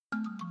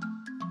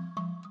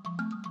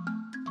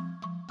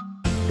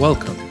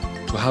Welcome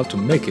to How to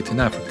Make It in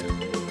Africa.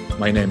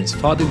 My name is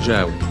Fadil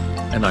Jawi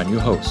and I'm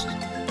your host.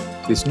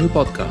 This new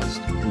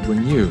podcast will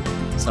bring you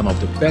some of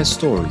the best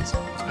stories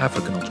of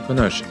African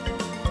entrepreneurship.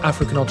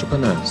 African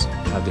entrepreneurs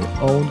have their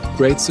own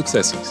great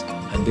successes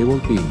and they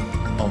will be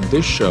on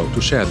this show to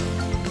share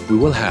them. We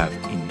will have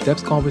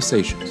in-depth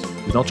conversations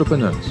with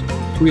entrepreneurs,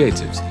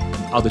 creatives,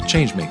 and other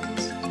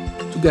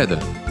changemakers. Together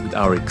with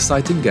our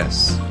exciting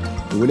guests,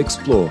 we will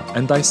explore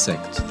and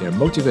dissect their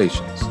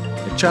motivations,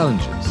 their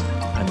challenges,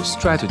 and the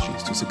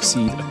strategies to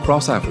succeed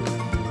across Africa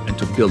and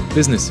to build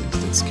businesses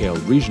that scale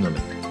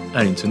regionally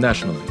and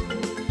internationally.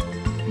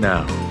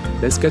 Now,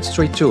 let's get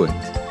straight to it,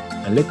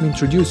 and let me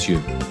introduce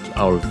you to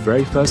our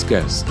very first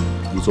guest,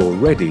 who's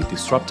already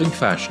disrupting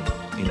fashion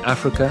in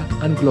Africa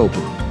and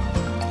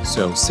globally.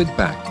 So sit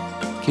back,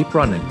 keep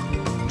running,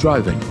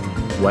 driving,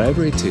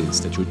 whatever it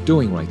is that you're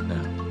doing right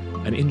now,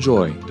 and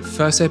enjoy the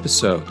first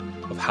episode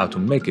of How to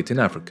Make It in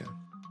Africa.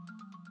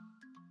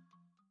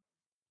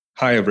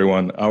 Hi,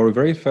 everyone. Our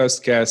very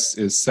first guest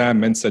is Sam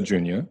Mensah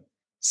Jr.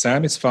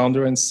 Sam is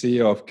founder and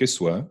CEO of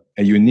Kisua,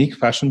 a unique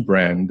fashion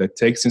brand that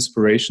takes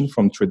inspiration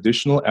from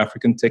traditional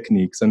African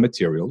techniques and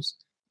materials,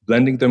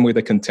 blending them with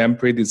a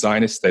contemporary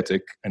design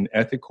aesthetic and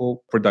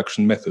ethical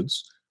production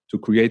methods to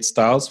create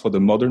styles for the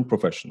modern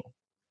professional.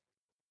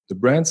 The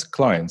brand's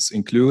clients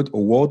include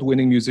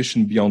award-winning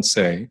musician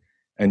Beyoncé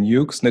and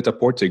Yoox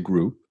Net-a-Porter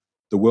Group,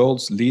 the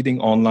world's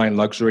leading online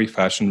luxury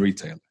fashion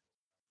retailer.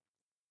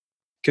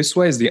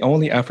 Kisua is the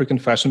only African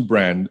fashion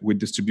brand with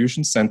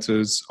distribution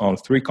centers on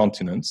 3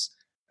 continents,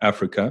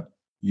 Africa,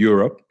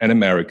 Europe, and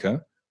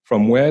America,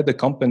 from where the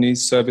company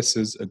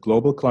services a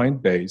global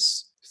client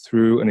base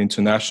through an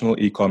international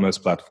e-commerce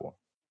platform.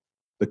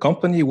 The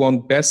company won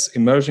Best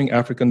Emerging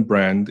African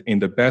Brand in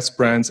the Best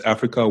Brands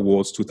Africa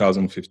Awards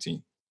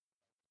 2015.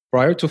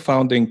 Prior to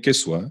founding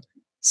Kisua,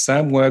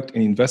 Sam worked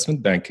in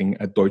investment banking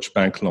at Deutsche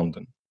Bank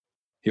London.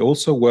 He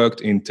also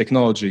worked in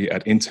technology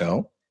at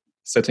Intel,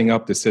 setting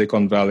up the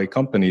Silicon Valley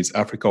company's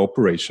Africa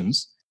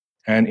operations,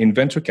 and in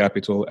venture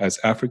capital as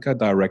Africa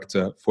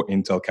Director for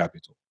Intel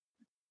Capital.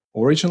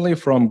 Originally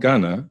from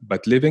Ghana,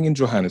 but living in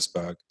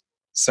Johannesburg,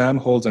 Sam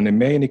holds an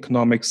MA in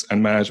Economics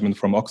and Management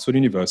from Oxford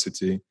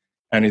University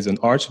and is an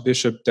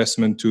Archbishop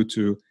Desmond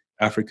Tutu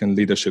African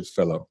Leadership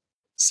Fellow.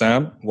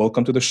 Sam,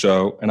 welcome to the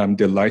show, and I'm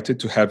delighted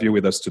to have you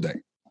with us today.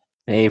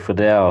 Hey,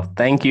 Fidel.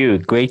 Thank you.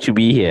 Great to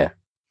be here.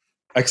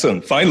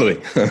 Excellent. Finally.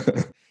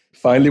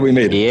 Finally, we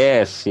made it.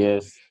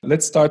 Yes.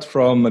 Let's start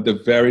from the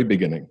very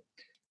beginning.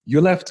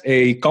 You left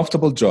a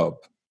comfortable job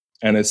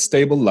and a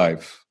stable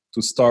life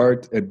to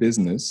start a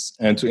business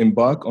and to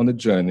embark on a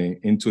journey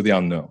into the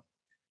unknown.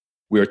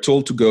 We are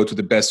told to go to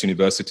the best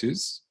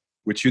universities,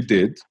 which you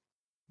did,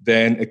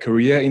 then a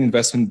career in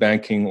investment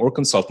banking or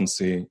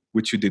consultancy,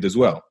 which you did as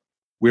well.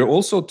 We are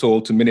also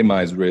told to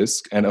minimize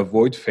risk and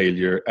avoid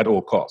failure at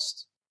all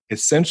costs.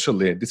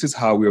 Essentially, this is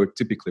how we are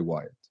typically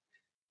wired.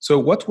 So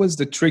what was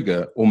the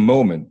trigger or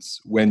moment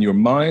when your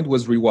mind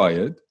was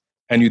rewired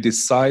and you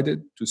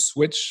decided to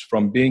switch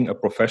from being a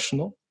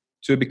professional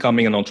to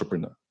becoming an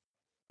entrepreneur?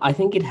 I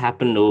think it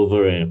happened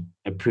over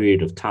a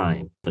period of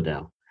time,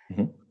 Fidel.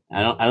 Mm-hmm.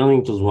 I don't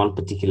think it was one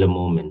particular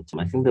moment.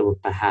 I think there were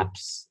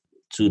perhaps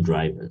 2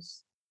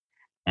 drivers.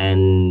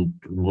 And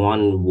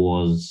one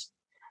was,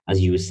 as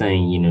you were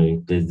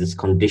saying, there's this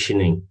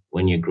conditioning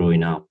when you're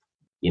growing up.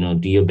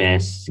 Do your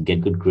best,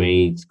 get good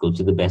grades, go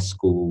to the best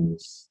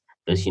schools,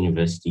 best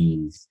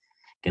universities,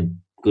 get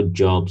good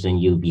jobs, and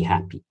you'll be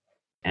happy.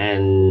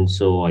 And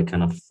so I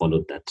kind of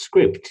followed that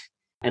script.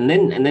 And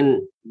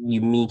then you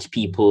meet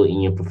people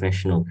in your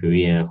professional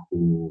career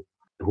who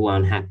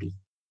aren't happy.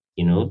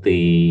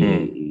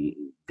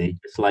 They're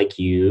just like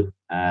you.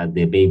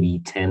 They're maybe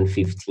 10,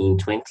 15,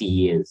 20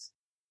 years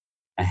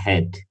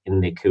ahead in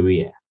their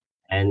career.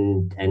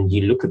 And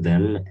you look at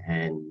them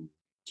and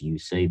you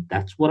say,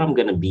 that's what I'm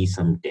going to be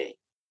someday.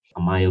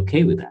 Am I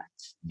okay with that?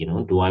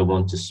 Do I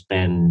want to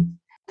spend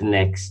the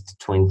next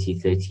 20,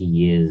 30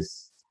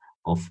 years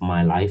of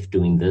my life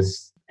doing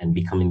this and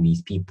becoming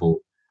these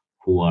people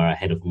who are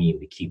ahead of me in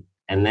the queue?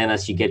 And then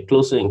as you get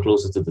closer and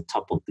closer to the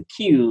top of the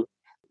queue,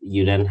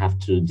 you then have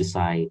to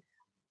decide,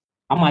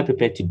 am I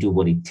prepared to do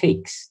what it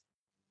takes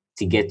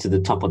to get to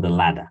the top of the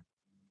ladder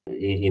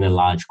in a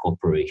large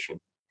corporation?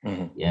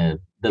 Mm-hmm. Yeah,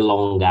 the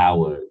long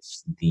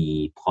hours,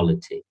 the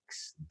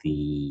politics,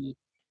 the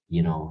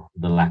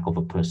lack of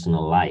a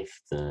personal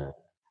life, the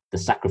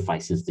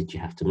sacrifices that you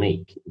have to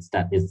make. Is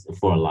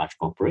for a large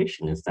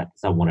corporation? Is that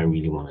what I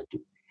really want to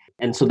do?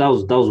 And so that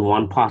was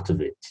one part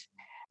of it.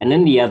 And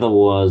then the other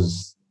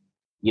was,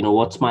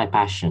 what's my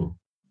passion?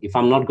 If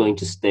I'm not going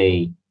to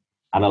stay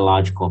at a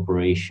large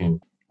corporation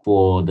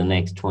for the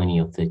next 20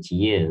 or 30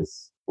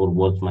 years,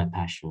 what's my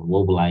passion?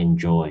 What will I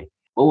enjoy?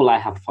 What will I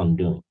have fun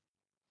doing?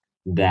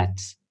 That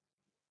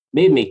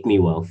may make me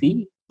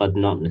wealthy, but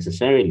not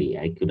necessarily.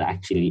 I could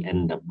actually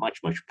end up much,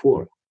 much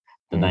poorer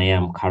than I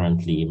am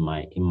currently in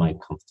my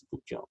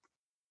comfortable job.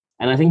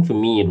 And I think for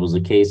me, it was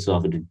a case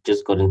of it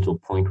just got into a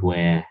point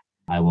where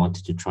I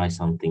wanted to try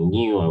something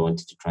new. I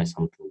wanted to try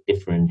something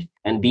different.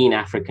 And being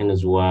African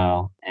as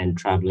well and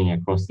traveling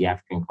across the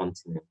African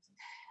continent,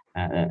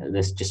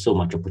 there's just so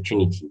much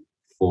opportunity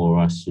for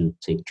us to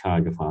take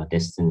charge of our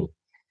destiny,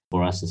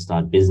 for us to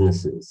start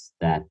businesses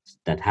that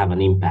have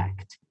an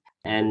impact.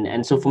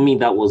 And so for me,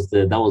 that was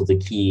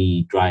the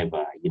key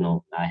driver.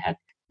 I had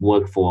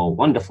worked for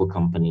wonderful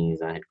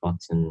companies. I had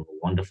gotten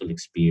wonderful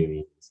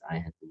experience. I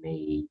had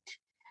made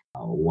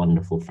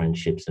wonderful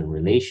friendships and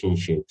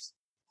relationships,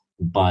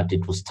 but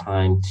it was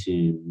time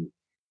to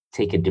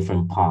take a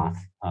different path,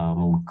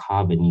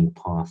 carve a new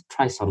path,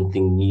 try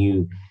something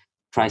new,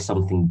 try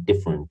something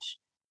different.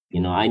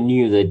 I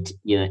knew that,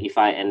 if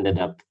I ended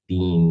up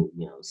being,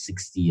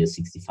 60 or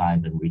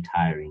 65 and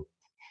retiring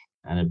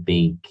at a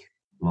big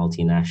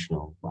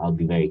multinational, I'll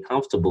be very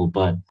comfortable,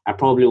 but I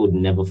probably would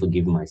never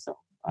forgive myself.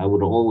 I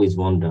would always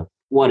wonder,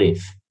 what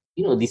if,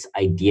 this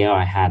idea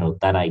I had or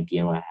that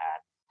idea I had,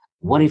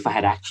 what if I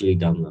had actually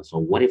done this,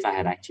 or what if I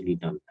had actually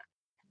done that?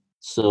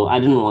 So I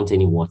didn't want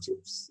any what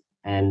ifs.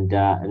 And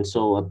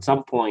so at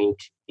some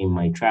point in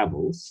my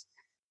travels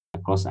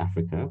across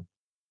Africa,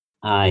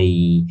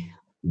 I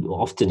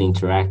often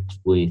interact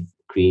with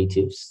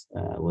creatives,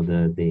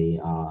 whether they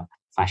are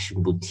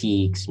fashion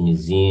boutiques,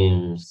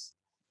 museums.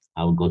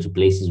 I would go to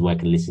places where I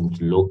could listen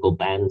to local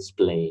bands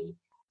play.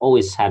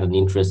 Always had an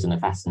interest and a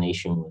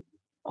fascination with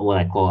what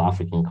I call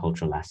African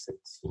cultural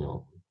assets,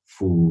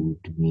 food,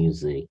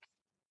 music,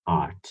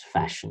 art,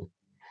 fashion.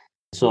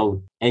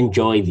 So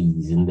enjoy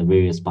these in the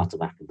various parts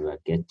of Africa that I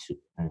get to.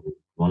 And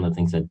one of the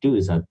things I do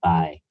is I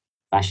buy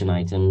fashion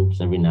items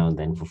every now and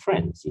then for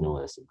friends,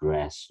 as a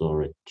dress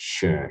or a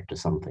shirt or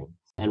something.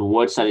 And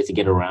word started to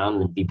get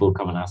around and people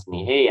come and ask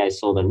me, hey, I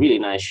saw that really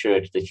nice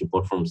shirt that you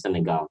bought from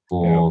Senegal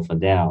for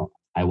Fidel.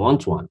 I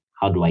want one.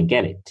 How do I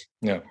get it?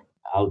 Yeah.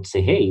 I would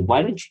say, hey,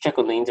 why don't you check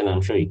on the internet?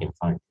 I'm sure you can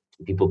find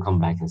it. People come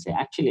back and say,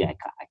 actually, I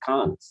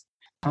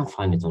can't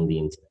find it on the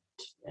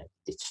internet.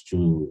 It's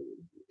too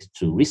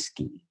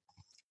risky.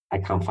 I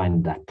can't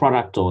find that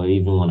product, or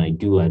even when I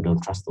do, I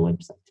don't trust the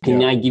website.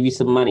 Can I give you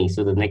some money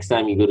so the next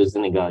time you go to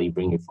Senegal, you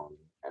bring it for me?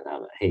 And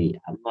I'm like, hey,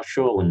 I'm not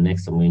sure when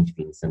next I'm going to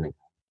be in Senegal,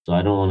 so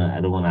I don't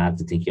want to have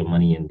to take your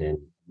money and then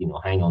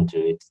hang on to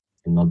it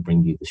and not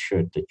bring you the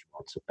shirt that you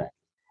want so bad.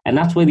 And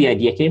that's where the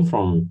idea came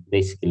from.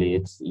 Basically,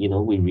 it's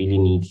we really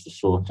need to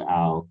sort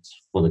out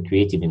for the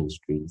creative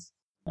industries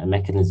a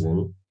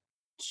mechanism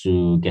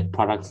to get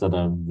products that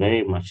are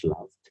very much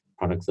loved,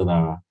 products that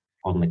are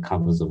on the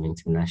covers of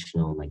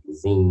international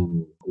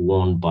magazines,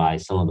 worn by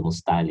some of the most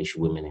stylish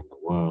women in the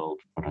world,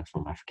 products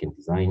from African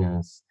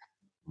designers.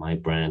 My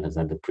brand has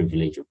had the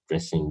privilege of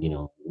dressing,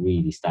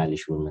 really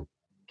stylish women.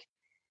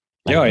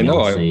 I know.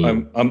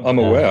 Beyonce. I'm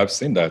aware. I've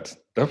seen that.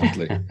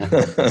 Definitely.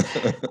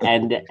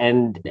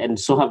 and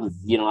so have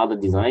other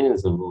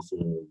designers have also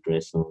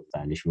dressed some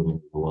stylish women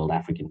in the world,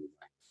 African designers.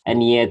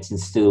 And yet it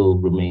still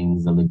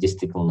remains a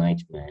logistical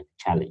nightmare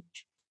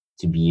challenge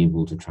to be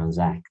able to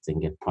transact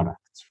and get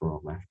products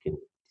from African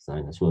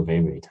designers who are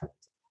very, very talented.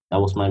 That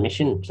was my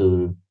mission,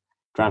 to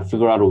try and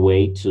figure out a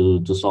way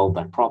to solve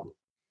that problem.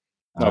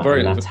 And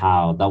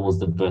that was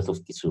the birth of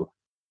Kisua.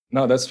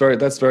 No, that's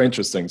very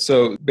interesting.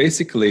 So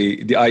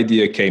basically, the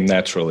idea came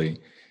naturally,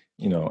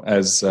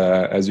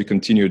 as you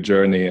continue your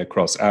journey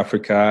across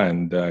Africa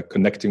and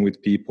connecting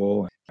with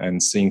people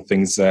and seeing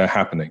things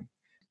happening.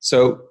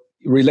 So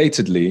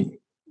relatedly,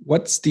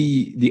 what's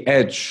the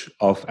edge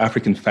of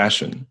African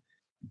fashion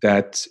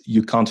that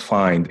you can't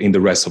find in the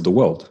rest of the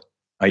world,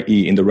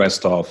 i.e., in the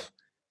rest of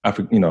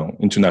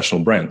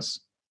international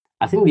brands?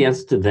 I think the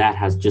answer to that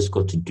has just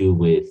got to do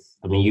with,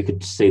 you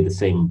could say the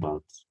same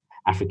about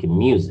African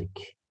music,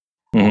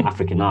 or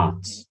African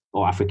arts,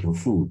 or African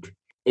food.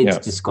 It's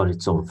just got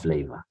its own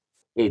flavor.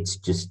 It's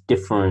just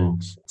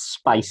different,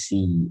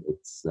 spicy,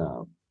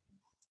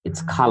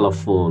 it's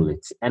colorful,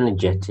 it's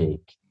energetic.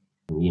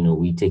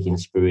 We take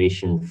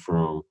inspiration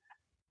from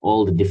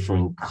all the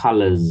different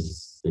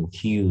colors and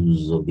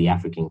hues of the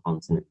African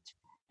continent.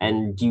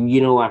 And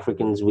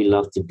Africans, we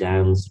love to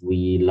dance,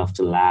 we love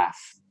to laugh,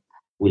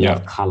 we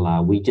love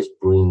color. We just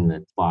bring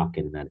that spark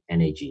and that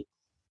energy.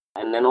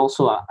 And then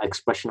also our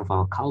expression of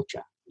our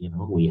culture.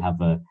 We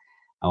have our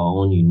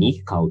own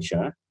unique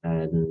culture,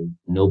 and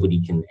nobody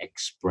can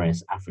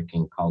express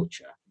African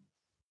culture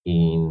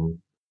in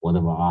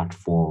whatever art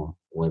form,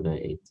 whether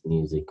it's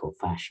music or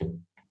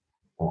fashion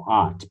or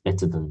art,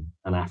 better than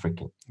an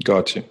African.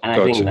 Gotcha. And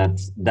I think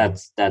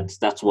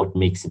that's what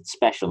makes it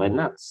special, and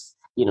that's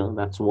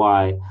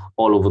why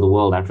all over the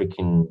world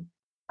African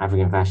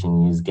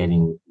fashion is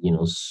getting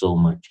so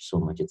much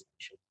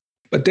attention.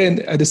 But then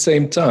at the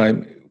same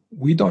time,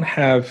 we don't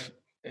have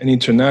an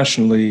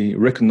internationally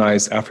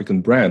recognized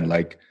African brand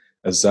like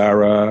a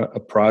Zara,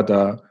 a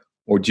Prada,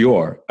 or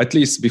Dior, at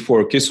least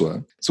before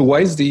Kisua. So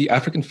why is the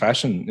African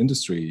fashion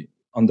industry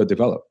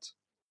underdeveloped?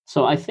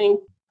 So I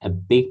think a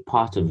big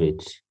part of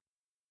it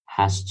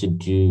has to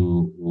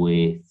do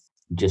with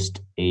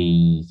just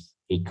a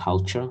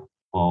culture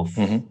of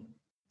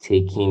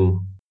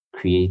taking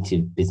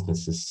creative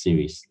businesses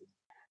seriously.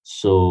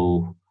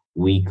 So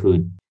we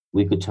could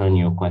we could turn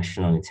your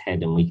question on its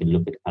head and we could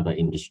look at other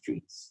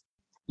industries.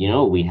 You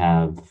know, we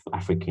have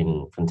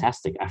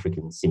fantastic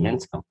African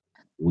cement companies.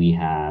 We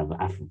have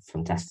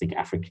fantastic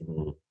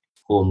African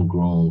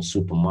homegrown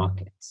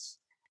supermarkets.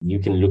 You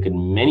can look at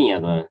many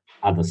other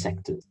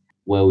sectors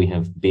where we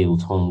have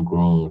built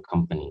homegrown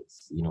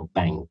companies, you know,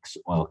 banks,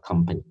 oil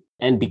companies.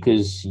 And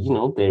because, you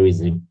know, there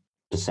is a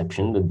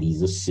perception that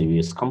these are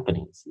serious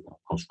companies. You know,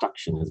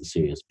 construction is a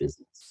serious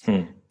business.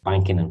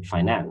 Banking and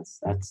finance,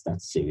 that's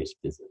serious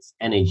business.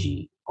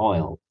 Energy,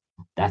 oil,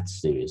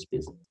 that's serious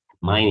business.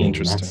 Mining,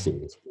 that's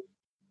serious business.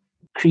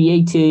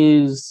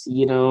 Creatives,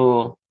 you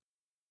know,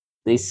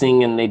 they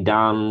sing and they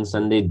dance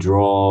and they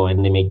draw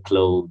and they make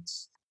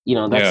clothes. You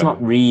know, that's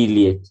not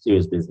really a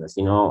serious business.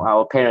 You know,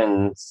 our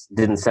parents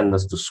didn't send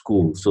us to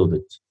school so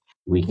that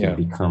we can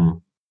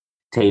become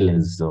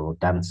tailors or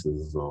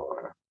dancers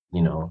or,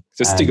 you know.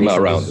 It's a stigma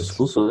around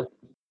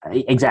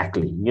it.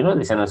 Exactly. You know,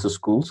 they send us to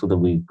school so that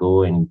we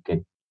go and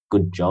get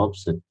good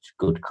jobs at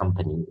good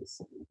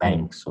companies,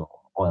 banks or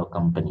oil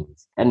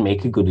companies, and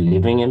make a good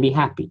living and be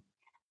happy.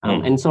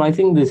 And so I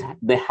think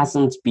there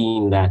hasn't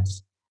been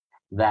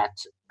that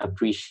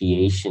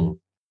appreciation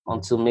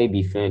until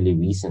maybe fairly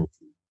recently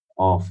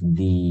of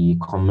the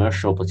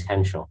commercial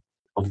potential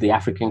of the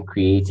African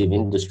creative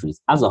industries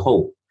as a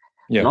whole,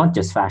 not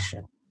just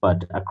fashion,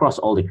 but across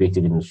all the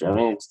creative industry. I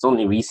mean, it's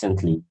only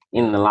recently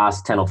in the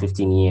last 10 or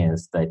 15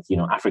 years that, you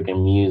know,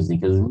 African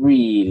music has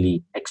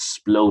really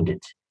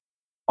exploded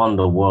on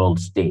the world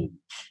stage,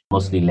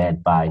 mostly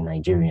led by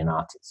Nigerian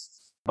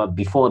artists. But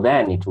before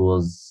then, it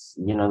was,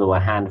 you know, there were a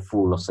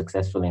handful of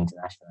successful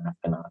international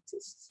African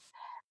artists,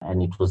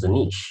 and it was a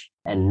niche.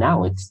 And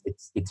now it's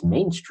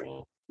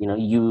mainstream. You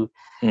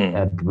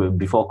know,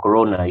 before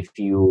Corona, if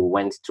you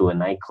went to a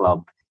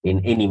nightclub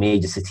in any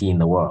major city in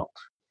the world,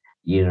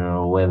 you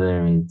know,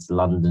 whether it's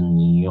London,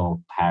 New York,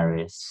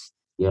 Paris,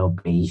 you know,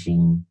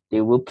 Beijing, they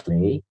will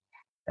play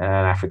an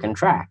African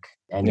track.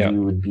 And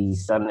you would be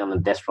standing on the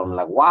desk from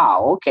like,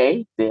 wow,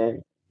 okay,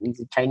 these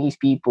are Chinese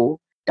people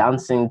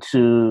dancing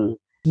to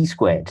P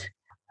Squared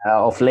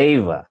or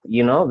Flavor.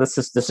 You know, this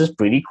is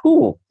pretty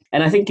cool.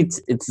 And I think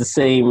it's the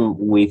same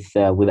with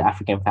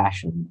African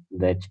fashion,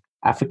 that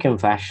African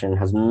fashion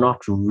has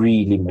not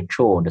really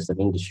matured as an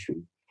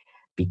industry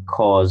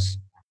because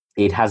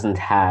it hasn't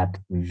had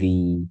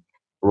the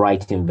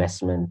right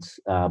investment,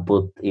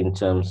 both in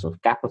terms of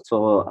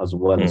capital as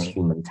well as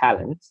human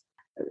talent.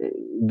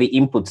 The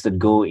inputs that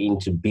go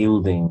into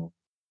building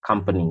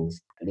companies,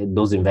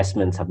 those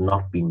investments have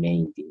not been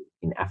made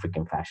in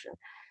African fashion,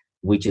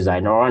 which is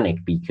ironic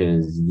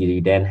because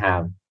you then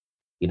have,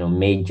 you know,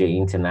 major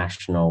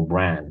international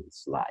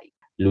brands like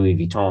Louis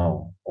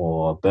Vuitton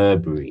or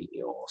Burberry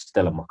or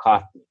Stella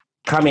McCartney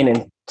coming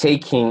and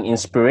taking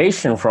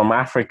inspiration from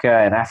Africa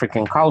and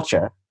African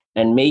culture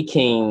and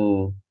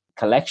making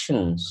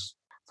collections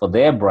for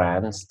their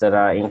brands that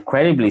are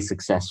incredibly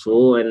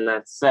successful and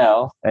that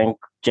sell and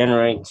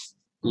generate,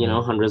 you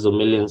know, hundreds of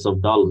millions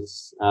of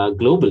dollars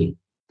globally.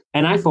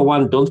 And I, for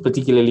one, don't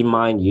particularly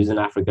mind using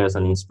Africa as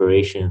an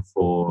inspiration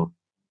for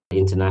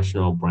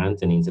international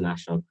brands and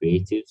international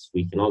creatives.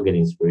 We can all get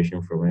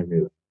inspiration from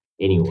everywhere,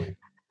 anywhere.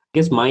 I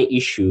guess my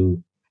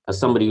issue as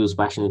somebody who's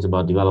passionate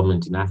about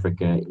development in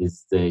Africa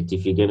is that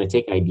if you're going to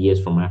take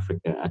ideas from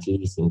Africa, at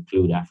least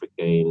include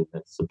Africa in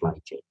the supply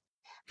chain.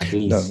 At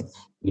least,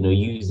 you know,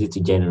 use it to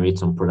generate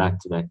some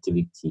productive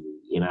activity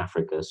in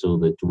Africa so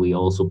that we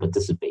also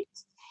participate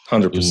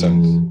 100%.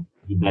 in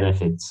the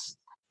benefits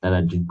that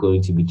are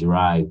going to be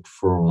derived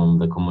from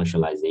the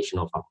commercialization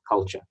of our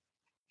culture.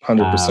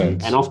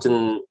 100%.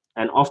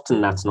 And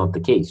often that's not the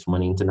case.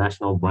 When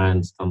international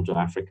brands come to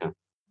Africa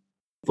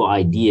for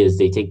ideas,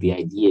 they take the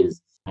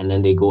ideas and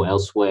then they go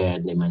elsewhere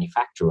and they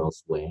manufacture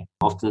elsewhere.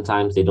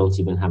 Oftentimes they don't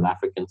even have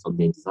Africans on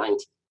their design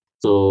team.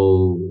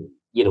 So,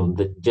 you know,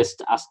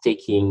 just us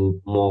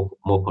taking more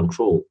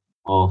control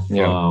of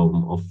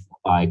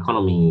our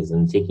economies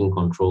and taking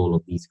control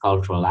of these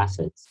cultural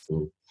assets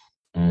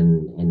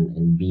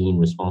and being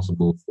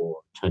responsible for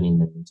turning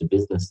them into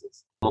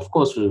businesses. Of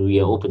course, we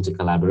are open to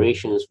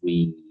collaborations.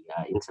 We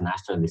are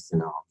internationalists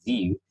in our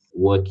view,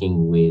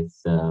 working with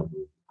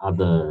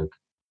other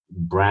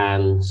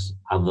brands,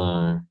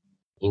 other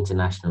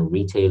international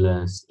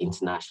retailers,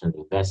 international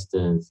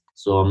investors.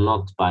 So I'm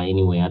not by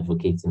any way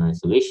advocating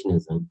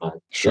isolationism, but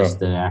just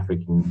that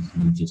Africans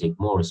need to take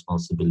more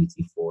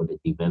responsibility for the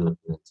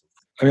development.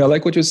 I mean, I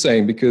like what you're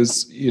saying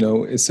because, you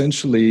know,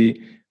 essentially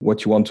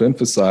what you want to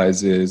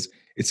emphasize is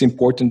it's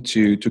important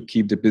to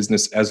keep the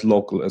business as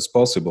local as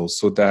possible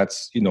so that,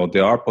 you know,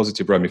 there are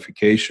positive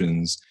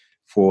ramifications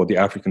for the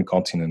African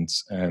continent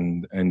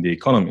and the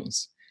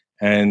economies.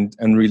 And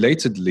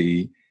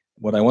relatedly,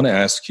 what I want to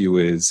ask you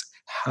is,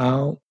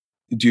 how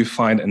do you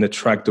find and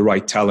attract the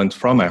right talent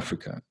from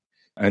Africa?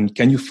 And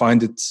can you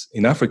find it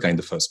in Africa in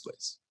the first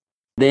place?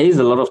 There is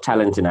a lot of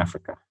talent in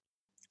Africa.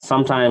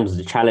 Sometimes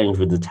the challenge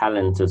with the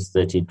talent is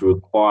that it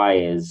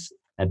requires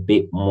a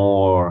bit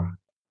more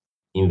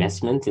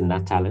investment in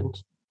that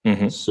talent.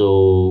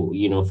 So,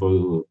 you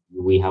know,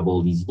 we have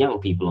all these young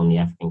people on the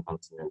African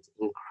continent,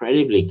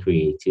 incredibly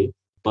creative,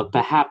 but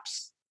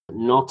perhaps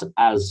not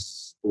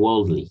as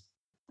worldly.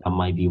 That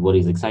might be what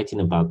is exciting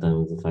about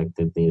them, is the fact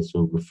that they're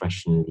so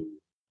refreshingly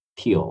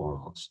pure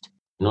almost.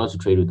 In order to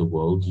trade with the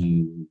world,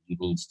 you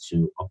need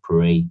to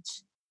operate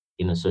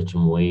in a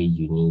certain way.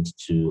 You need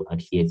to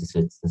adhere to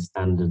certain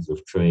standards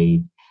of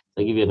trade.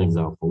 I'll give you an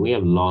example. We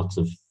have lots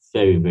of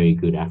very, very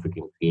good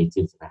African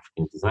creatives and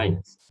African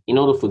designers. In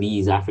order for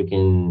these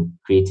African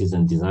creatives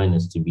and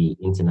designers to be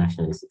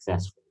internationally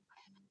successful,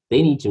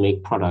 they need to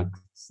make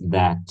products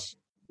that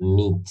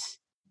meet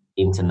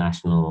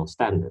international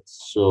standards.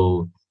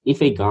 So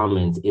if a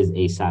garment is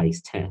a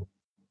size 10,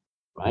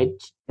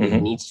 right,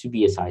 it needs to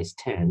be a size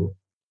 10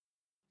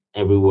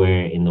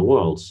 everywhere in the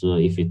world. So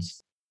if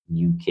it's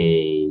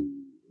UK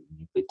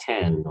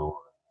 10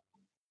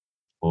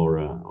 or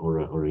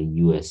a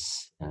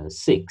US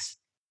 6,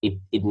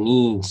 it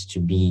needs to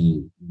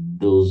be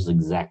those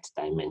exact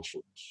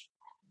dimensions.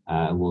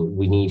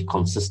 We need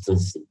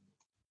consistency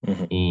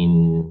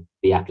in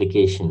the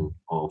application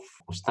of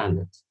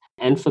standards.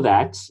 And for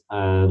that,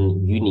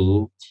 you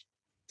need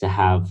to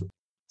have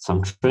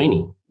some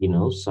training,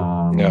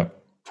 some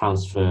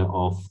transfer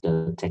of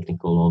the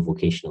technical or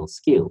vocational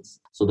skills.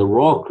 So the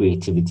raw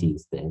creativity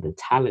is there, the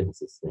talent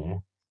is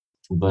there,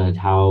 but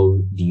how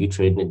do you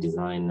train a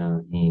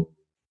designer in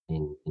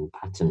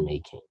pattern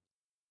making,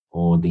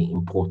 or the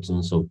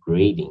importance of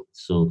grading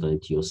so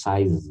that your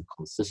sizes are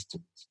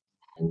consistent,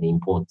 and the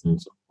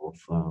importance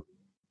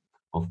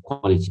of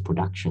quality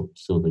production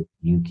so that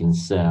you can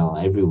sell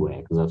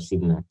everywhere? Because I've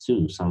seen that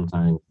too.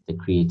 Sometimes the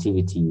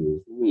creativity is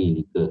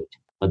really good,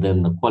 but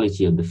then the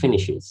quality of the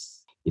finishes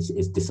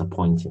is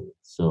disappointing.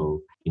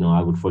 So,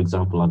 I would, for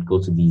example, I'd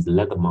go to these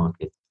leather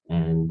markets,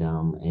 and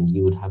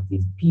you would have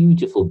these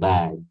beautiful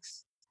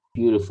bags,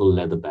 beautiful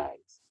leather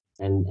bags,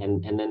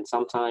 and then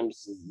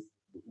sometimes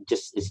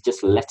it's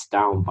just let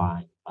down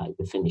by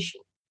the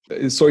finishing.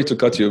 Sorry to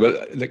cut you,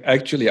 but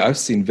actually, I've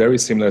seen very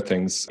similar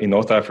things in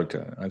North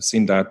Africa. I've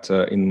seen that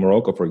in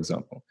Morocco, for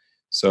example.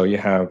 So you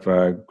have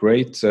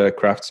great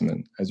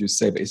craftsmen, as you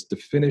say, but it's the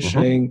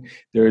finishing.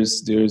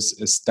 There's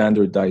a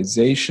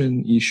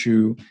standardization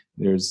issue.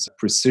 There's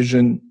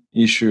precision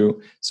issue.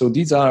 So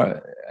these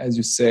are, as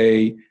you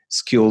say,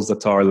 skills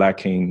that are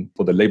lacking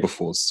for the labor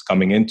force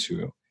coming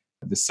into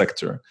the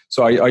sector.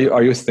 So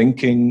are you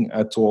thinking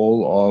at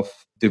all of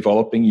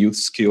developing youth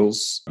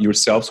skills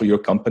yourselves or your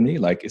company,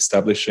 like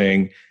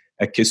establishing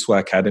a Kisua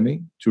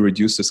Academy to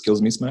reduce the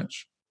skills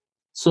mismatch?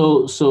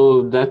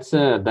 So that's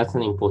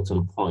an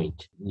important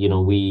point.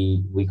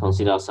 We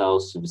consider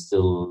ourselves to be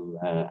still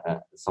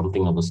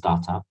something of a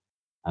startup.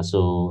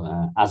 So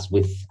as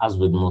with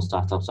most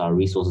startups, our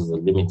resources are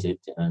limited,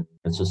 and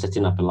so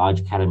setting up a large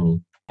academy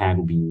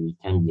can be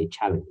a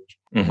challenge.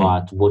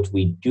 But what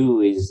we do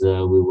is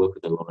we work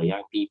with a lot of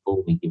young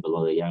people. We give a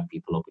lot of young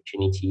people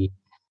opportunity.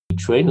 We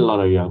train a lot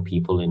of young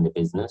people in the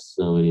business,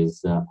 so it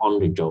is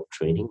on-the-job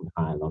training. We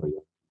hire a lot of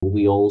young people.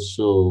 We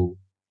also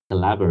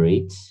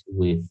collaborate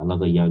with a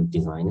lot of young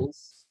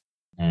designers,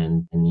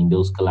 and in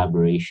those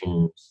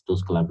collaborations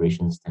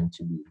tend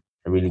to be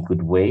a really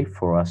good way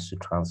for us to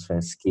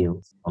transfer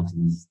skills onto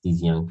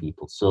these young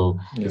people. So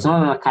It's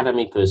not an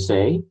academy per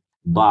se,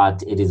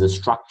 but it is a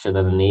structure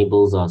that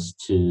enables us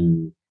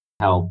to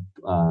help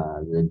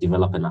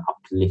develop and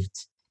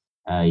uplift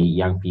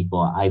young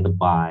people, either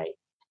by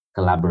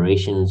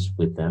collaborations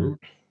with them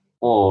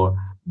or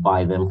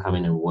by them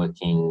coming and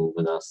working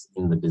with us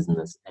in the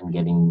business and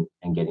getting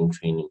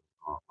training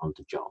on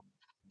the job.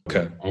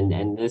 Okay.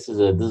 And this is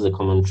a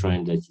common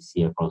trend that you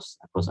see across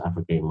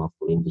Africa in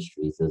multiple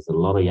industries. There's a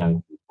lot of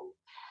young people.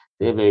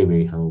 They're very,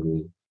 very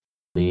hungry.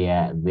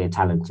 They're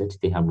talented.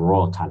 They have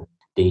raw talent.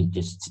 They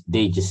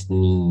just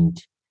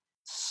need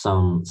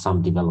some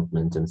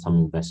development and some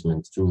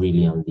investment to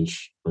really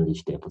unleash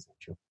their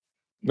potential.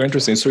 Very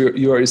interesting. So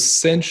you are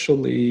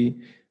essentially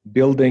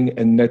building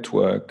a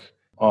network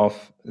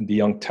of the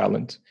young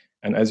talent.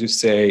 And as you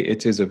say,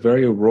 it is a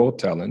very raw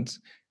talent.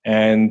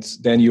 And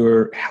then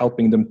you're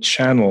helping them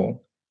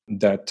channel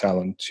that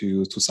talent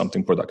to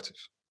something productive.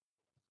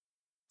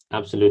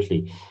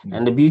 Absolutely.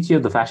 And the beauty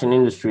of the fashion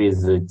industry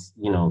is that,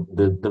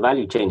 the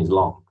value chain is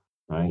long,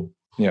 right?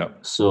 Yeah.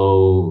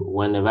 So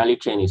when the value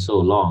chain is so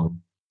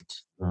long,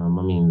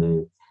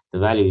 the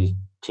value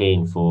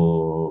chain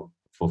for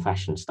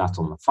fashion starts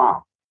on the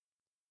farm,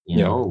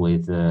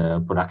 with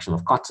the production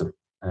of cotton.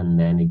 And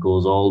then it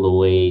goes all the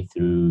way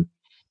through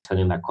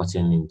turning that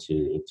cotton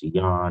into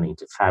yarn,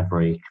 into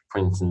fabric,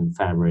 printing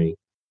fabric.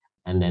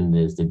 And then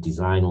there's the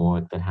design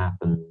work that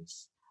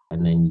happens.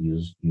 And then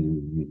you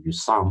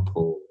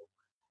sample.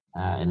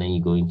 And then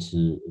you go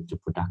into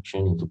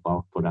production, into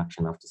bulk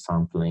production after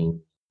sampling.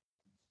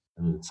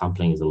 And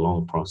sampling is a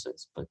long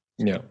process, but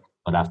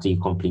after you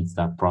complete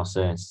that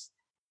process,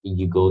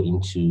 you go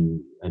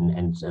into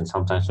and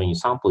sometimes when you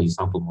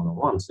sample more than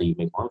once. So you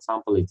make one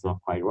sample, it's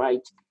not quite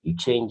right, you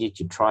change it,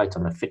 you try it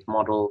on a fit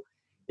model.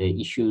 The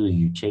issue,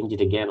 you change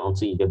it again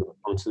until you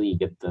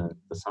get the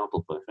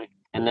sample perfect.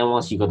 And then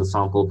once you got the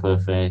sample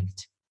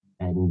perfect,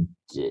 and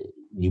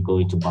you go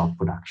into bulk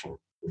production.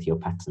 with your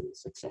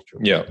patterns, etc.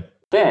 Yeah.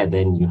 There,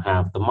 then you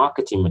have the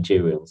marketing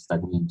materials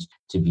that need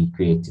to be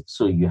created.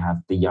 So you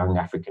have the young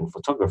African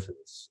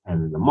photographers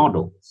and the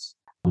models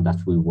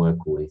that we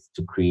work with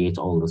to create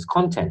all this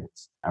content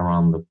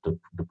around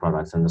the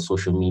products, and the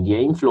social media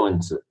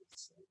influencers,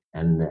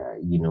 and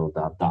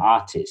the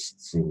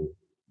artists in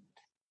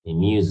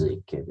music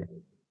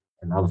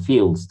and other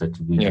fields that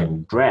we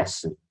can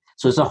dress.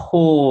 So it's a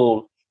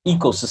whole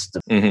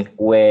ecosystem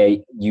where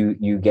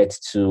you get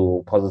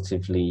to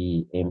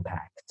positively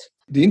impact.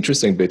 The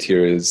interesting bit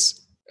here is,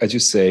 as you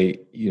say,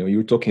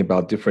 you're talking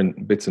about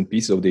different bits and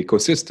pieces of the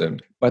ecosystem,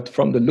 but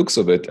from the looks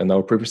of it and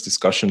our previous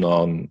discussion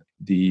on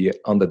the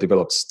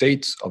underdeveloped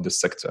state of the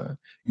sector,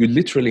 you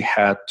literally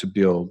had to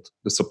build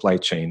the supply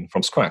chain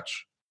from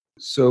scratch.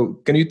 So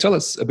can you tell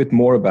us a bit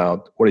more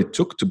about what it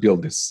took to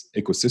build this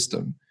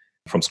ecosystem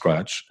from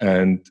scratch,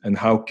 and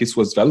how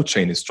Kisua's value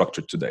chain is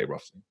structured today,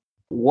 roughly?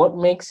 What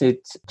makes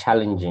it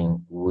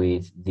challenging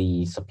with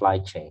the supply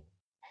chain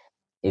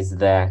is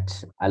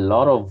that a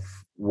lot of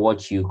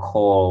what you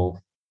call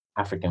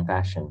African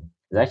fashion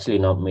is actually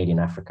not made in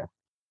Africa,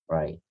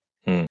 right?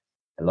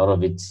 A lot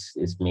of it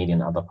is made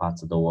in other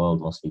parts of the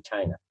world, mostly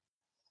China.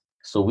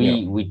 So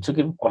we took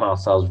it upon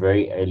ourselves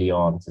very early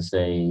on to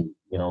say,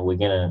 we're going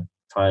to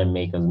try and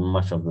make as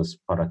much of this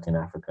product in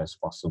Africa as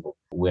possible.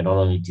 We're not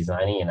only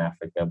designing in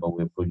Africa, but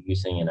we're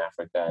producing in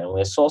Africa, and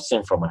we're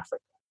sourcing from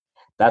Africa.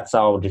 That's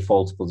our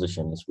default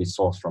position, is we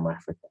source from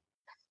Africa.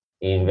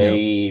 In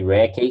very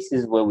rare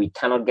cases where we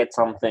cannot get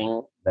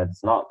something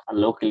that's not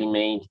locally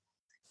made,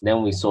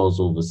 then we source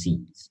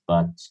overseas.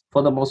 But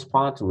for the most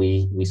part,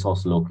 we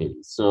source locally.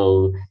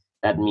 So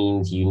that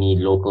means you need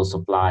local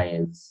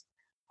suppliers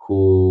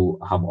who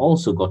have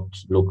also got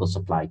local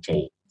supply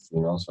chains,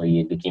 so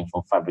you're looking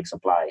for fabric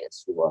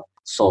suppliers who are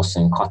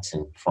sourcing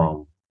cotton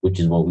from, which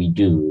is what we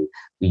do.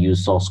 We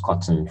source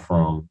cotton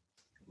from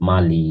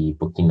Mali,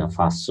 Burkina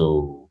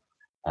Faso,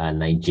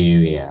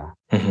 Nigeria,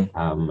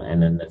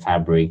 and then the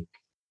fabric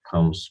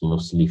comes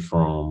mostly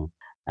from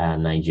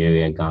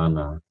Nigeria,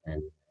 Ghana,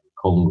 and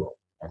Congo,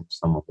 and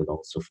some of it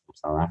also from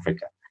South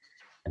Africa.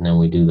 And then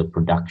we do the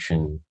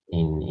production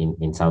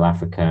in South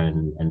Africa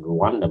and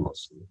Rwanda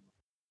mostly.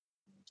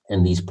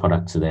 And these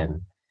products are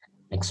then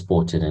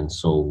exported and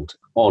sold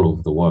all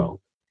over the world.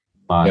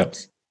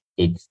 But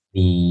it's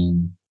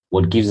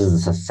what gives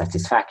us a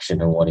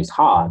satisfaction, and what is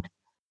hard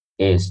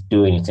is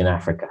doing it in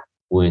Africa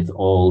with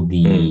all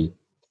the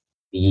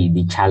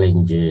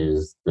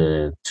challenges,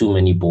 the too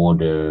many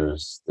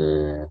borders,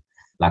 the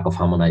lack of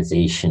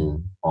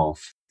harmonization of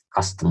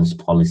customs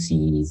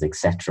policies,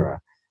 etc.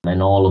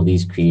 And all of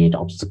these create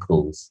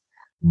obstacles.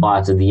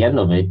 But at the end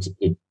of it,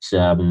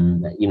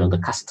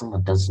 the customer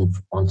doesn't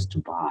want to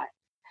buy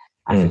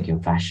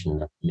African fashion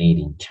that's made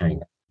in China.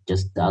 It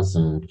just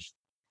doesn't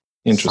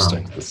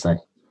sound the same,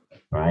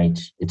 right?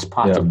 It's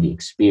part of the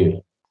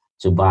experience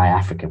to buy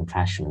African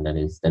fashion that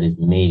is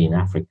made in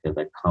Africa,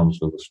 that comes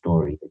with a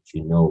story that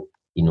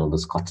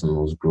this cotton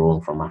was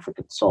grown from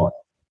African soil.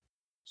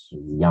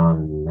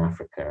 Yarn in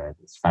Africa,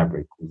 this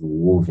fabric was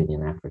woven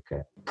in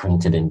Africa,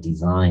 printed and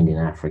designed in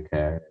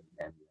Africa,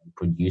 and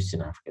produced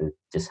in Africa. It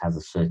just has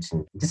a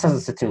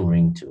certain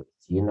ring to it.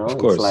 Of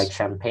course. It's like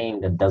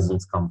champagne that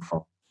doesn't come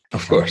from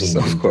France.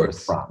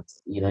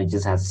 It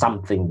just has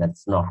something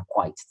that's not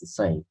quite the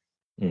same,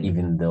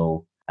 even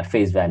though at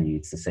face value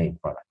it's the same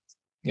product.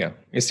 Yeah,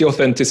 it's the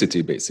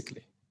authenticity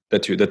basically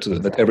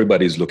that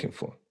everybody is looking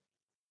for.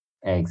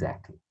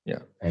 Exactly. Yeah.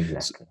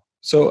 Exactly.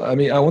 So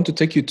I want to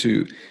take you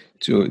to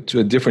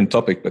a different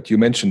topic, but you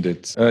mentioned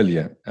it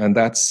earlier, and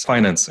that's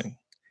financing.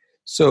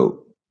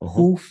 So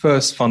who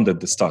first funded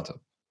the startup?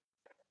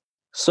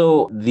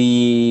 So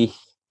the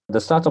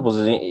startup was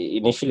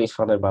initially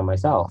funded by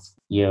myself.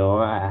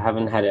 I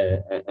haven't had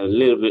a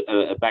little bit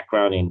a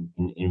background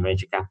in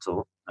venture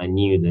capital. I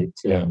knew that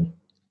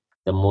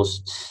the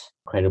most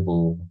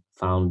credible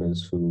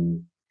founders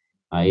who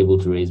are able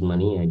to raise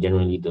money are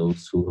generally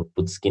those who have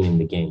put skin in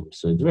the game.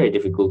 So it's very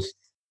difficult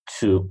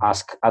to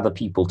ask other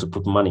people to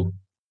put money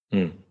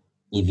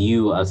if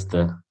you, as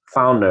the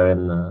founder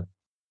and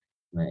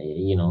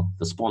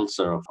the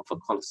sponsor of a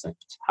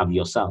concept, have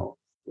yourself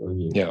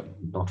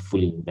not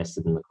fully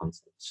invested in the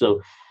concept.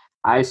 So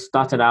I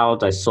started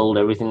out, I sold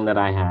everything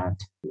I had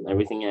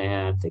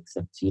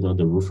except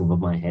the roof over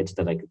my head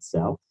that I could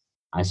sell.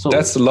 I sold.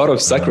 That's a lot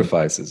of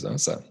sacrifices,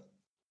 Sam.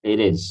 It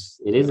is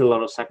a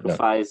lot of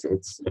sacrifice.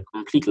 It's a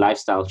complete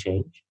lifestyle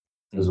change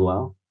as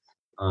well,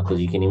 because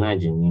you can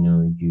imagine,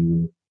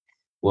 you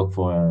work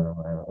for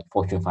a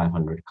Fortune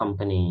 500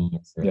 company.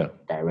 It's a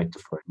director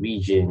for a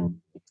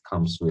region. It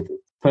comes with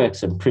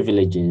perks and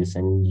privileges,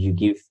 and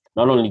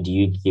not only do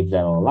you give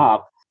that all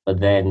up, but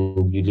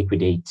then you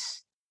liquidate,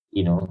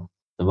 the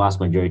vast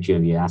majority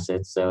of your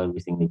assets, sell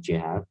everything that you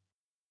have,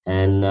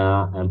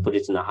 and put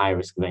it in a high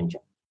risk venture.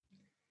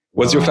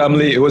 Was your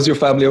family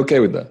okay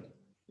with that,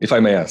 if I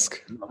may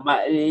ask?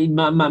 My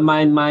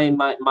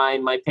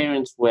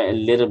parents were a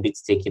little bit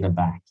taken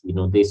aback.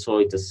 They saw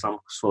it as some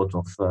sort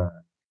of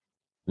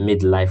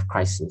midlife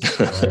crisis.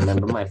 I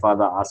remember my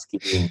father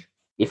asking me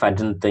if I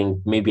didn't think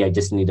maybe I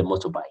just need a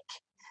motorbike.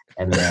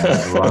 And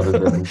rather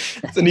than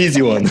it's an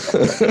easy one.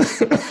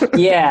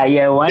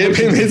 yeah, why Give don't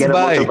you him just his get a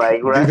bike. motorbike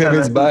Give him rather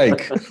his than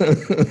bike.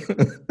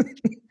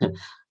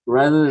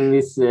 rather than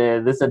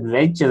this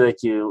adventure that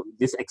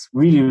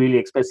really really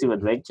expensive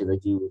adventure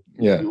that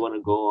Yeah. you want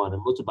to go on. A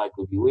motorbike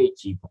would be way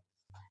cheaper.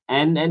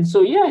 And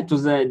so yeah, it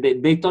was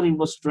they thought it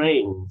was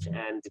strange,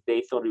 and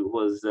they thought it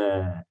was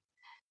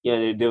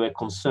they were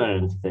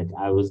concerned that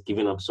I was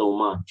giving up so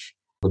much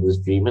for this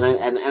dream. And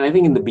I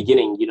think in the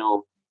beginning,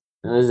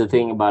 and there's the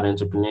thing about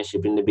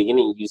entrepreneurship. In the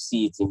beginning, you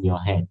see it in your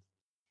head,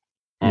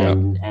 Yeah.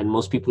 and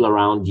most people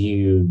around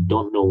you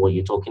don't know what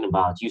you're talking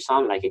about. You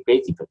sound like a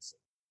crazy person.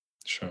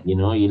 Sure.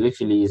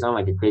 You sound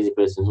like a crazy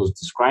person who's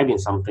describing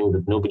something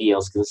that nobody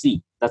else can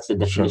see. That's the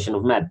Sure. definition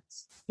of madness,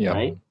 Yeah.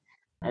 right?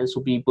 And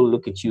so people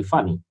look at you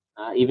funny.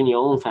 Even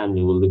your own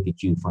family will look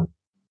at you funny.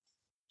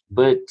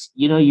 But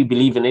you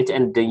believe in it,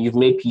 and then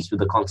you've made peace with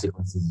the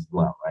consequences as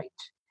well, right?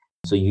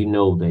 So you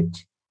know that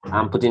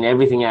I'm putting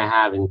everything I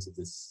have into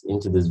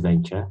this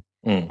venture,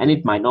 and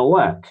it might not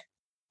work.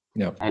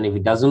 Yeah. And if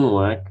it doesn't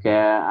work,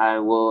 I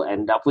will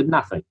end up with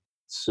nothing.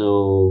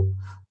 So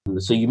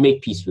you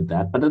make peace with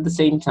that, but at the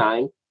same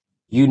time,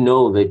 you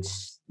know that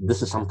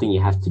this is something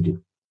you have to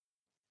do.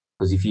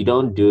 Because if you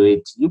don't do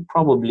it, you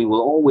probably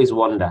will always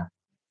wonder,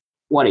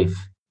 what if?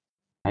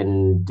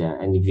 And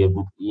if you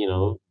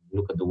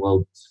look at the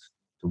world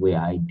the way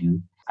I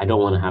do, I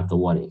don't want to have the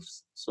what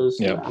ifs. So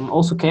Yeah. I'm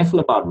also careful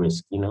about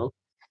risk.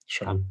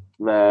 Sure.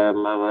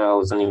 I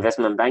was an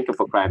investment banker,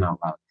 for crying out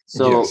loud.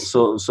 Yes.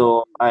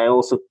 So I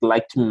also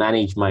like to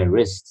manage my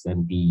risks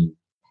and be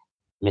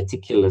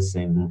meticulous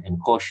and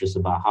cautious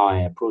about how I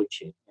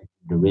approach it,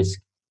 the risk.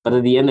 But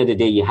at the end of the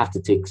day, you have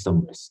to take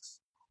some risks.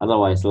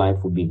 Otherwise,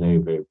 life will be very,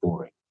 very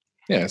boring.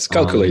 Yeah, it's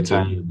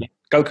calculated.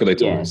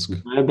 Calculated Yes,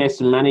 risk. my best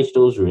to manage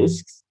those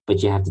risks,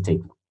 but you have to take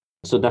them.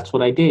 So that's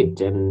what I did,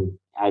 and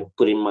I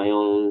put in my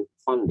own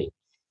funding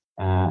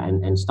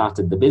and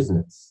started the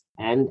business.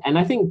 And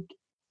I think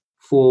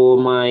for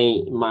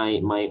my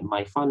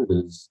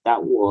funders,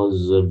 that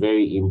was a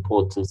very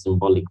important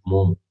symbolic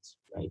moment,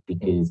 right?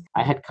 Because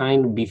I had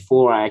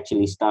before I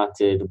actually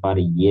started, about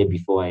a year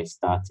before I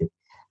started,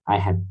 I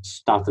had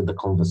started the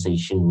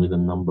conversation with a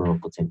number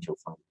of potential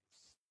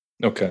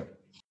funders. Okay.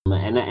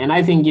 And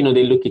I think,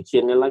 they look at you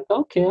and they're like,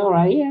 okay, all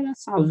right, yeah, that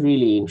sounds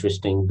really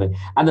interesting. But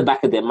at the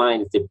back of their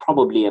minds, they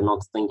probably are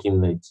not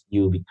thinking that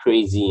you'll be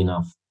crazy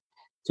enough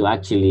to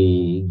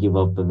actually give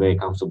up a very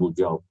comfortable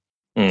job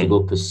to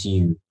go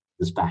pursue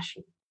this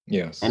passion.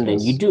 Yes. And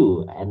then you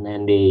do, and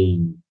then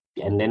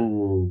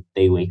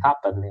they wake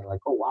up and they're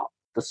like, oh wow,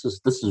 this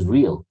is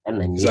real.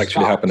 And then It's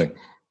actually happening.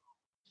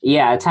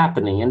 Yeah, it's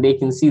happening, and they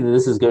can see that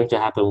this is going to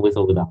happen with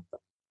or without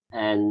them.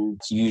 And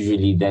it's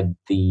usually that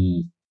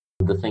the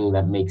thing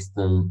that makes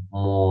them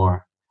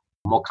more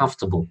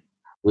comfortable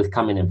with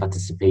coming and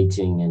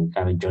participating and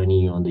kind of joining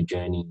you on the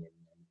journey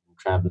and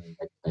traveling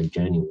that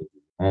journey with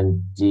you.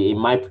 And in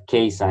my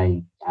case,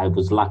 I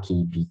was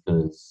lucky,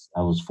 because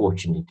I was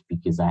fortunate,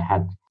 because I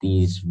had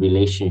these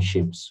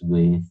relationships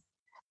with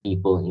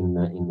people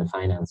in the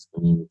finance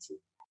community,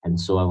 and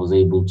so I was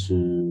able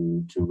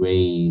to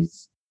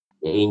raise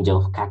the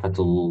angel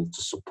capital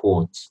to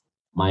support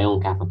my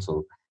own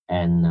capital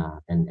and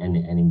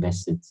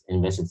invest it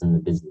in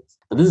the business.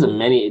 But this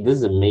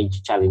is a major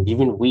challenge.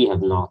 Even we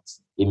have not,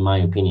 in my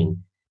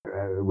opinion,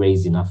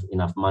 raised enough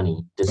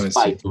money,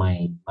 despite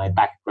my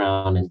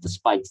background and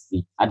despite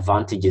the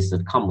advantages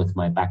that come with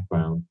my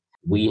background.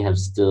 I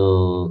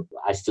still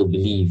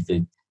believe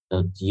that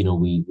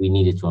we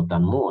needed to have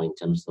done more in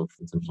terms of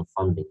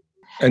funding,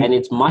 and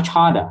it's much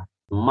harder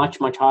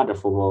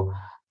for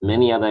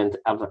many other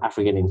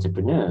African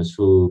entrepreneurs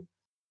who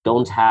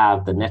don't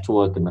have the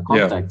network and the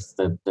contacts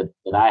that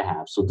I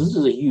have. So this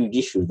is a huge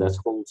issue that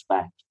holds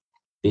back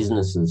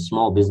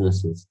small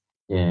businesses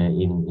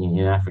in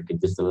Africa,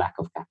 just the lack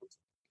of capital.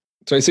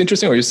 So it's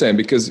interesting what you're saying,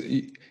 because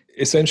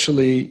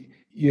essentially,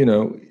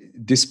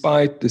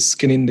 despite the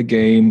skin in the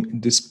game,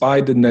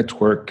 despite the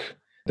network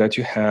that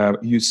you have,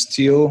 you're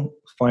still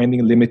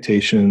finding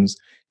limitations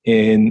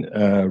in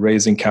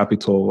raising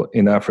capital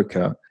in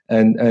Africa.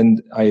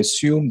 And I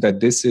assume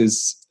that this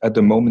is at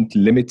the moment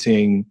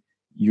limiting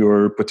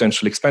your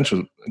potential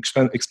expansion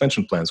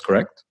plans,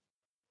 correct?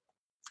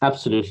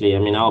 Absolutely. I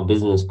mean, our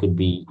business could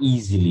be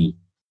easily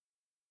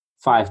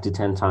 5 to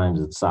 10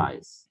 times its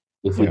size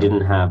if we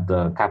didn't have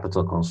the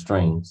capital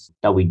constraints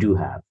that we do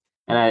have.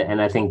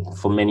 And I think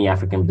for many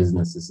African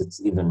businesses, it's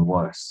even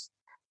worse.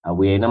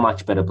 We're in a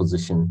much better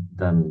position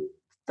than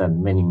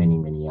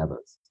many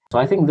others. So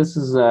I think this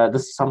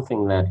is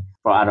something that,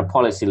 at a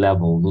policy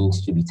level,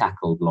 needs to be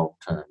tackled long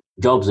term.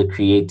 Jobs are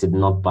created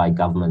not by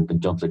government, but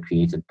jobs are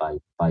created by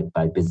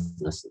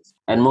businesses,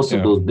 and most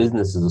of those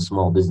businesses are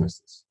small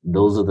businesses.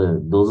 Those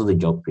are the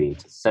job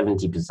creators.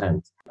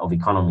 70% of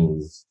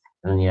economies,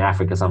 and in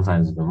Africa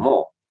sometimes even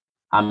more,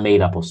 are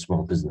made up of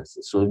small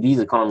businesses. So if these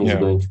economies are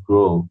going to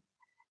grow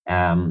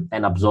and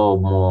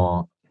absorb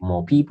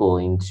more people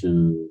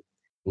into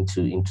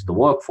the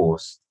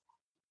workforce,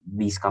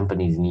 these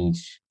companies need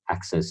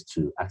access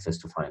to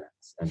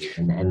finance,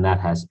 and that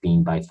has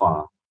been by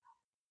far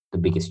the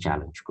biggest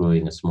challenge,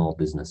 growing a small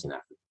business in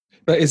Africa.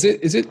 But is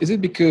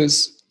it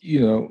because,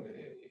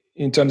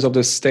 in terms of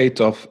the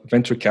state of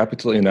venture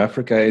capital in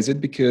Africa, is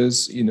it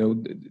because,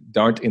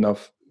 there aren't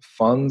enough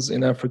funds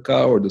in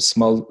Africa, or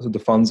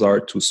the funds are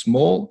too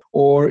small,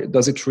 or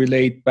does it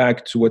relate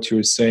back to what you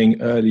were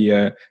saying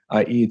earlier,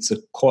 i.e. it's a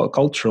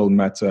cultural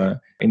matter,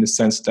 in the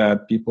sense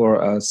that people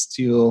are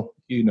still,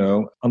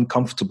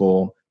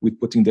 uncomfortable with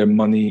putting their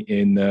money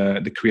in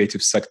the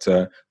creative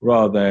sector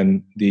rather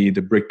than the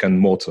brick and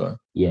mortar?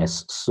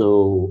 Yes,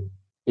 so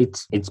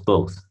it's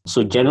both.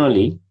 So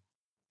generally,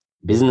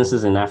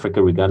 businesses in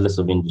Africa, regardless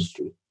of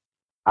industry,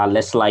 are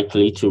less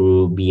likely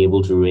to be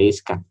able to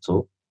raise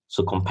capital.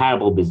 So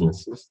comparable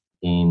businesses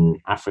in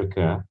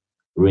Africa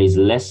raise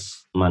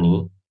less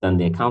money than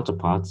their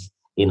counterparts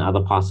in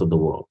other parts of the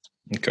world.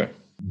 Okay.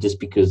 Just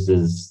because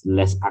there's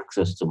less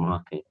access to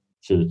market,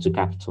 to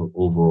capital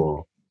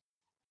overall.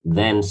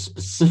 Then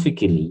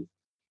specifically,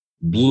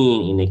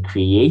 being in a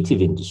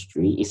creative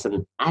industry is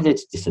an added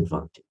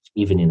disadvantage,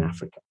 even in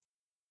Africa.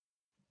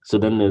 So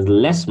then there's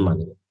less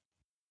money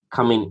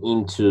coming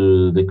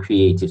into the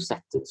creative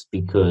sectors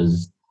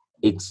because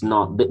it's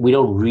not that we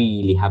don't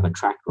really have a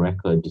track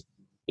record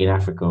in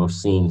Africa of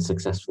seeing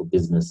successful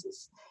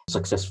businesses,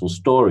 successful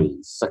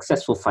stories,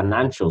 successful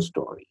financial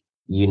stories.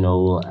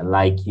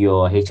 Like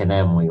your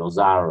H&M or your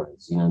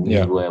Zara's.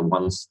 These were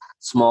once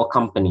small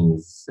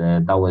companies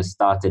that were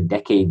started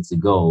decades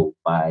ago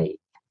by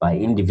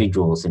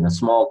individuals in a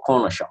small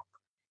corner shop,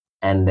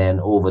 and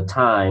then over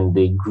time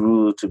they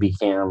grew to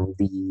become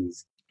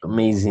these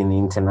amazing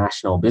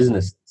international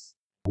businesses.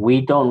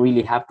 We don't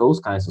really have those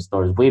kinds of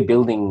stories. We're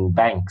building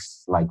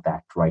banks like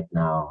that right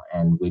now,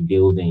 and we're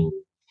building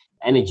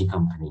energy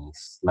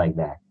companies like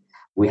that.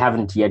 We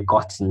haven't yet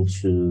gotten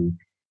to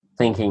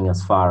thinking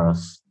as far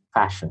as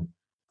fashion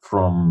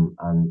from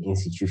an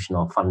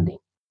institutional funding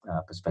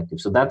perspective.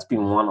 So that's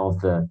been one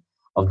of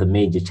the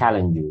major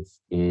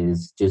challenges,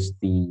 is just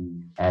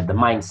the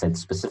mindset,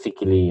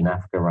 specifically in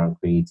Africa around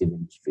creative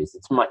industries.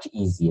 It's much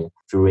easier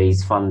to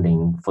raise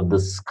funding for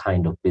this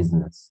kind of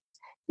business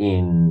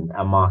in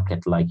a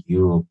market like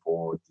Europe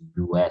or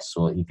the US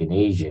or even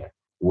Asia,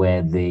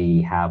 where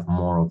they have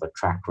more of a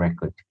track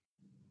record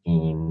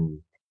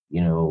in,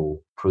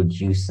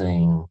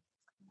 producing,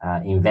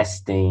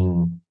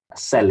 investing,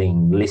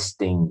 selling,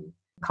 listing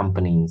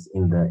companies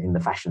in the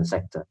fashion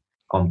sector,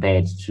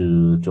 compared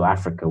to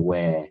Africa,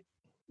 where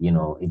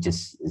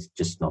it's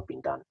just not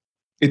been done.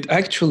 It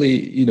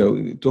actually,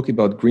 talking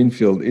about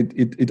Greenfield,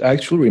 it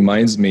actually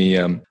reminds me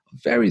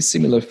very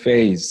similar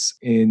phase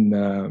in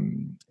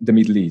the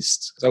Middle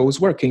East. I was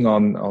working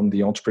on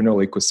the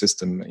entrepreneurial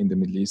ecosystem in the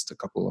Middle East a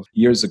couple of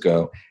years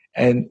ago.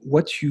 And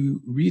what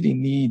you really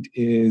need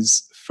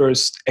is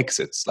first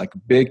exits, like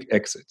big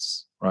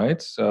exits,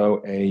 right?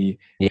 So a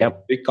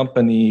big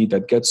company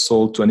that gets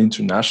sold to an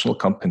international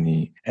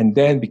company. And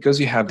then because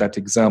you have that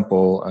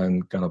example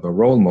and kind of a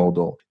role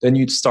model, then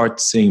you'd start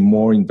seeing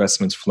more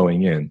investments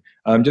flowing in.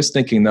 I'm just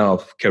thinking now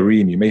of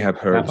Careem. You may have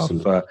heard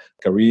Absolutely. of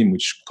Careem,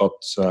 which got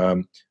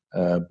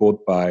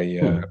bought by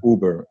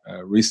Uber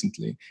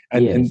recently.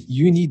 And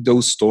you need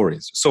those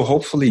stories. So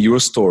hopefully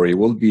your story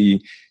will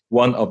be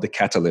one of the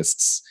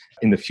catalysts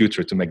in the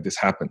future to make this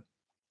happen.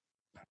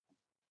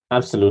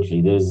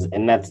 Absolutely.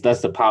 That's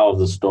the power of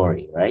the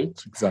story,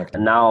 right? Exactly.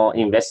 And now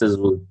investors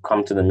will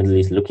come to the Middle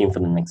East looking for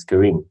the next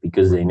Careem,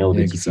 because they know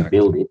that if you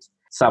build it,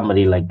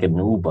 somebody like an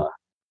Uber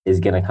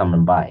is going to come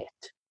and buy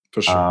it.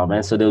 For sure.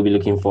 And so they'll be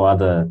looking for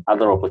other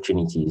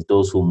opportunities.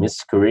 Those who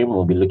miss Careem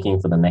will be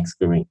looking for the next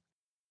Careem.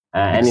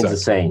 And it's the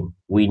same.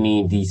 We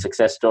need the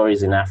success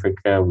stories in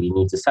Africa. We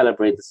need to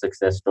celebrate the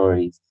success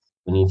stories.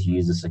 We need to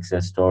use the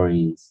success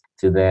stories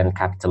to then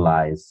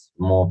capitalize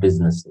more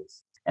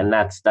businesses. And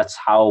that's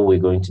how we're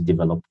going to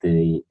develop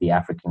the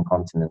African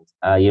continent.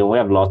 We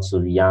have lots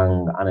of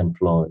young,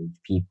 unemployed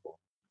people,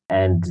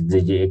 and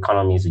the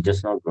economies are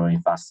just not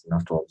growing fast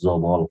enough to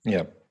absorb all of them.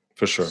 Yeah,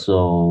 for sure.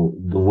 So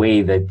the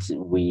way that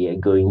we are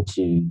going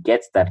to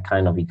get that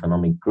kind of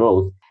economic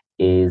growth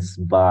is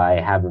by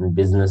having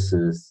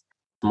businesses,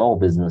 small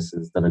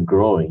businesses that are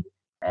growing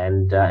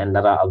and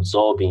that are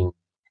absorbing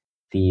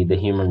the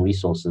human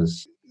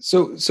resources.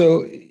 So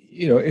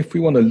if we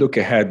want to look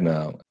ahead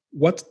now,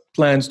 what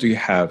plans do you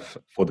have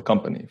for the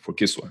company, for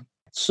Kisua?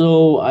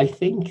 So I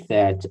think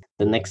that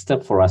the next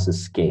step for us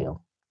is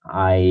scale.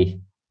 I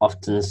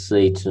often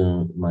say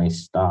to my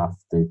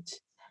staff that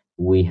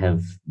we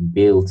have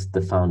built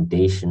the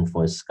foundation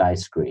for a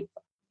skyscraper,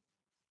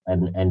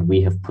 and we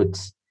have put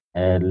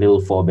a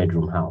little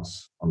 4-bedroom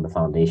house on the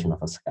foundation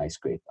of a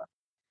skyscraper.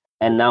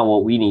 And now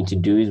what we need to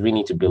do is we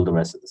need to build the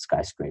rest of the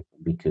skyscraper,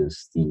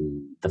 because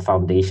the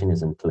foundation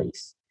is in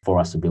place for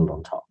us to build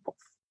on top of.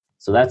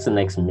 So that's the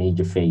next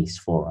major phase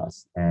for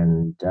us.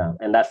 And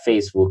that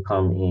phase will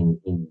come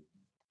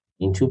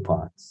in two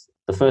parts.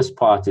 The first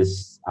part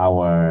is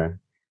our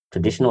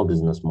traditional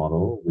business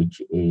model,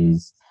 which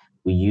is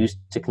we use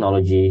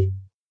technology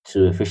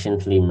to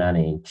efficiently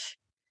manage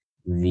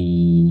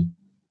the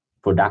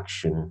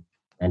production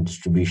and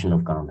distribution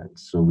of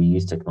garments. So we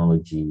use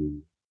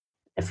technology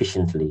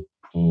efficiently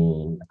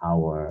in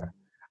our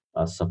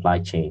supply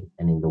chain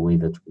and in the way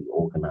that we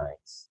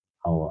organize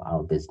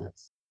our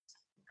business.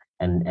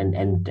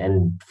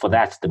 And for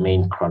that, the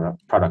main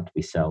product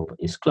we sell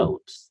is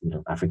clothes,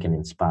 African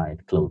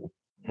inspired clothing.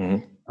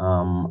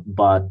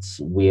 But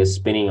we are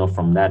spinning off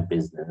from that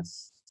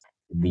business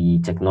the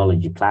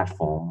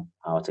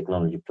our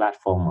technology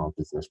platform, our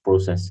business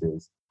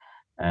processes,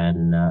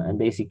 and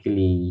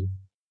basically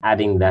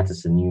adding that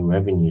as a new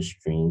revenue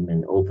stream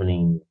and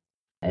opening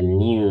a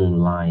new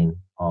line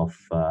of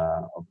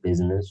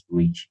business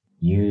which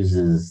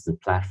uses the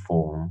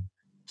platform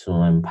to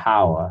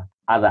empower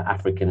other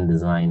African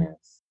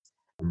designers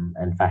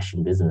and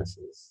fashion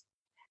businesses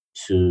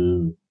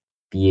to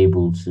be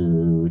able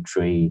to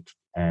trade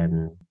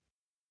and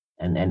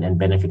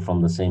benefit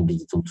from the same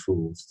digital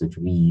tools that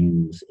we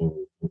use in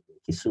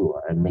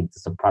Kisua and make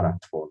this a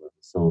product for them.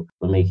 So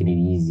we're making it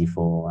easy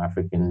for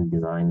African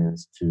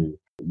designers to,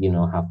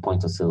 have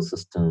point of sale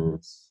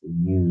systems,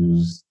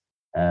 use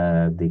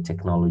the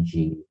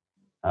technology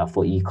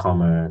for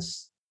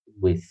e-commerce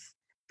with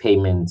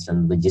payments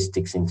and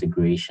logistics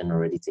integration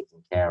already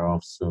taken care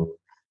of. So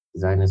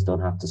designers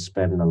don't have to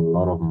spend a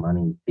lot of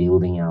money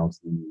building out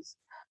these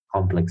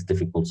complex,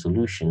 difficult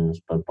solutions,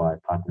 but by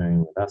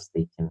partnering with us,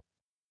 they can,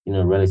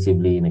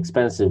 relatively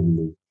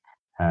inexpensively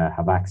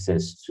have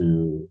access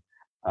to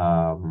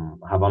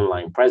have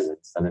online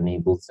presence that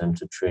enables them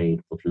to trade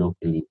both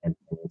locally and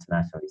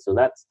internationally. So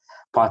that's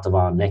part of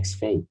our next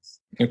phase.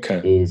 Okay.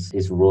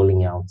 Is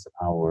rolling out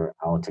our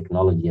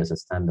technology as a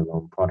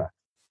standalone product.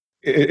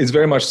 It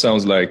very much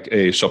sounds like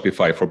a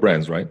Shopify for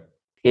brands, right?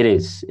 It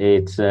is.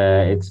 It's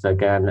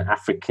like an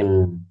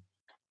African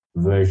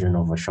version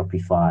of a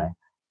Shopify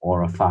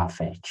or a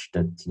Farfetch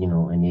that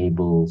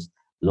enables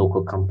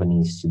local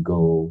companies to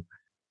go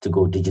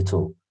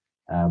digital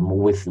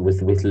with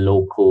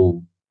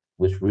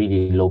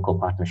really local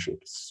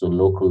partnerships. So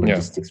local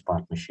logistics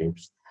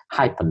partnerships,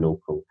 hyper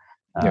local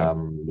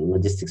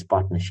logistics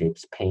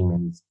partnerships,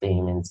 payments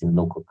in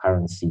local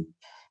currency,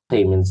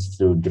 payments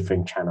through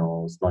different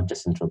channels, not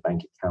just into a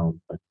bank account,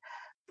 but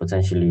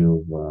potentially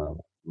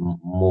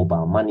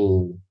mobile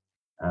money,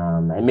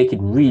 and make it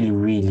really,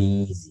 really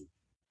easy.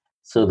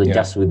 So that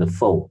just with a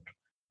phone,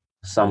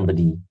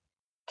 somebody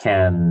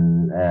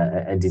can,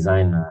 a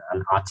designer,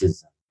 an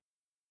artisan,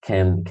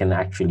 can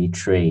actually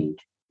trade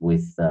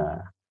with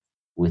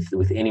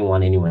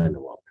anyone anywhere in the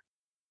world.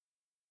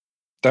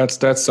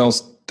 That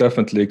sounds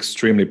definitely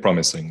extremely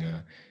promising.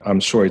 I'm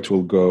sure it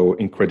will go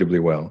incredibly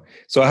well.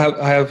 So I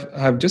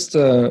have just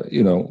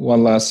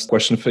one last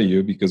question for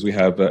you, because we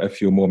have a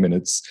few more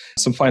minutes.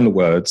 Some final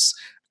words.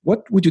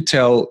 What would you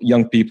tell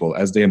young people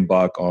as they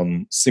embark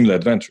on similar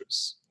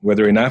adventures,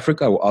 whether in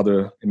Africa or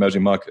other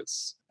emerging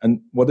markets?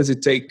 And what does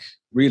it take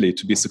really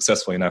to be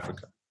successful in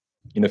Africa,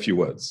 in a few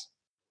words?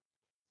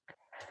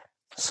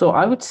 So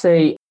I would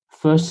say,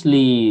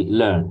 firstly,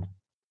 learn.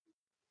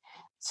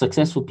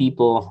 Successful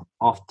people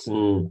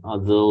often are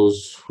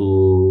those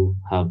who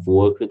have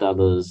worked with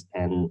others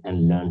and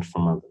learned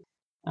from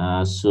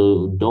others.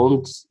 So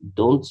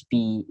don't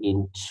be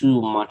in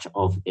too much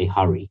of a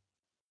hurry.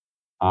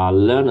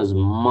 Learn as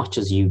much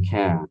as you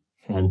can,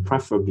 and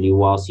preferably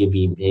whilst you're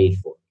being paid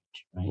for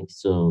it, right?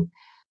 So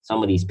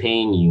somebody's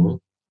paying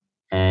you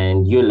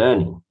and you're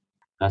learning.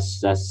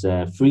 That's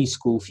free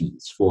school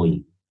fees for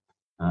you,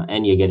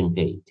 and you're getting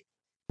paid.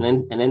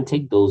 And then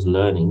take those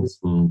learnings,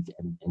 and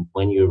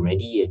when you're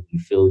ready and you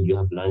feel you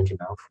have learned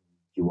enough,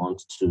 you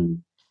want to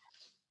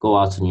go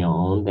out on your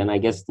own, then I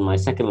guess my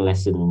second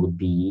lesson would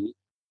be,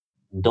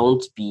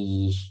 don't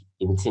be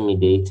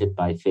intimidated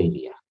by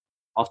failure.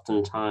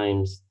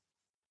 Oftentimes,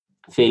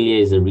 failure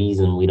is a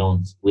reason we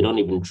don't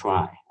even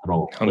try at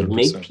all. 100%. But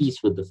make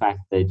peace with the fact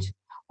that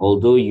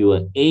although you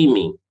are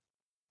aiming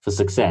for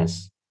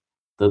success,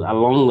 that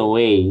along the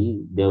way,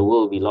 there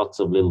will be lots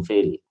of little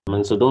failures.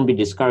 And so don't be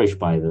discouraged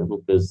by them,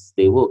 because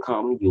they will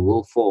come, you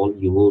will fall,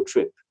 you will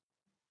trip,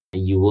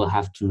 and you will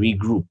have to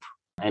regroup.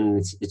 And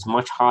it's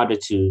much harder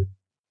to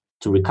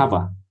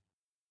recover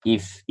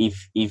if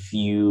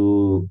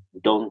you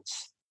don't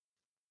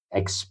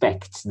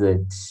expect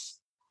that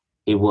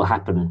it will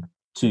happen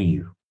to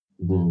you.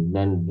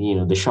 Then,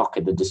 the shock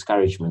and the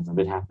discouragement of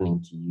it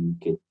happening to you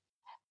can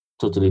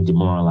totally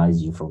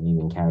demoralize you from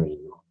even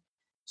carrying on.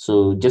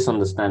 So just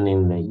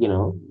understanding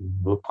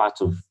that,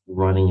 part of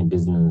running a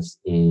business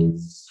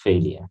is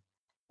failure,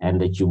 and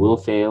that you will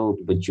fail,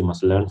 but you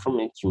must learn from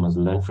it. You must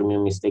learn from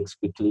your mistakes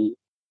quickly,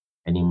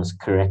 and you must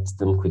correct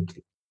them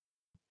quickly.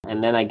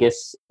 And then I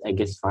guess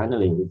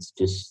finally, it's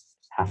just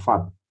have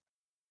fun.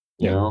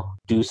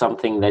 Do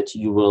something that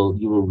you will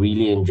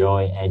really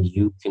enjoy and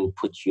you can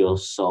put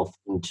yourself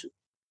into.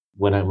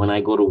 When I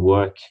go to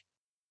work,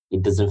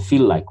 it doesn't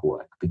feel like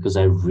work, because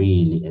I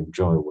really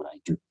enjoy what I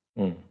do.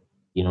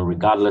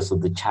 Regardless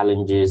of the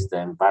challenges, the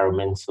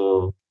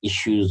environmental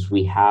issues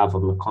we have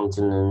on the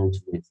continent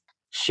with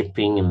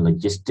shipping and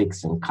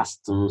logistics and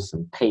customs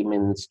and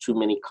payments, too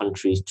many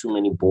countries, too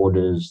many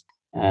borders,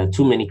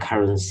 too many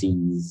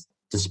currencies.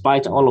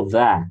 Despite all of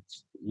that,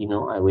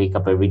 I wake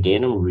up every day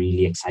and I'm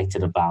really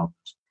excited about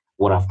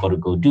what I've got to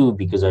go do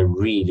because I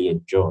really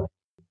enjoy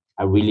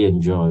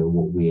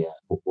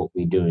what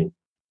we're doing.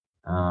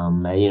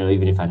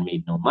 Even if I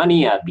made no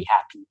money, I'd be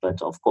happy.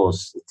 But of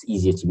course, it's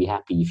easier to be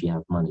happy if you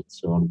have money.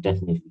 So I'm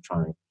definitely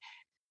trying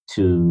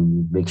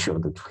to make sure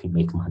that we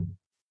make money.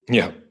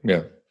 Yeah.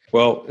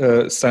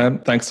 Well, Sam,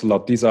 thanks a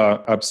lot. These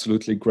are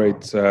absolutely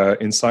great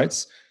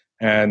insights.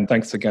 And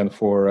thanks again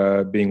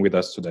for being with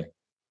us today.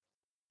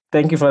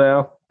 Thank you,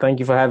 Fadel. Thank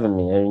you for having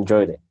me. I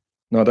enjoyed it.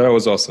 No, that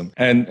was awesome.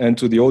 And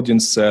to the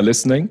audience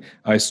listening,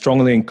 I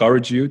strongly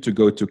encourage you to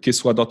go to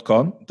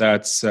kisua.com.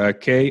 That's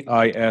KISUA.com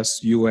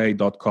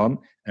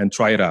and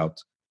try it out.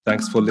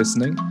 Thanks for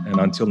listening. And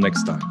until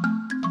next time.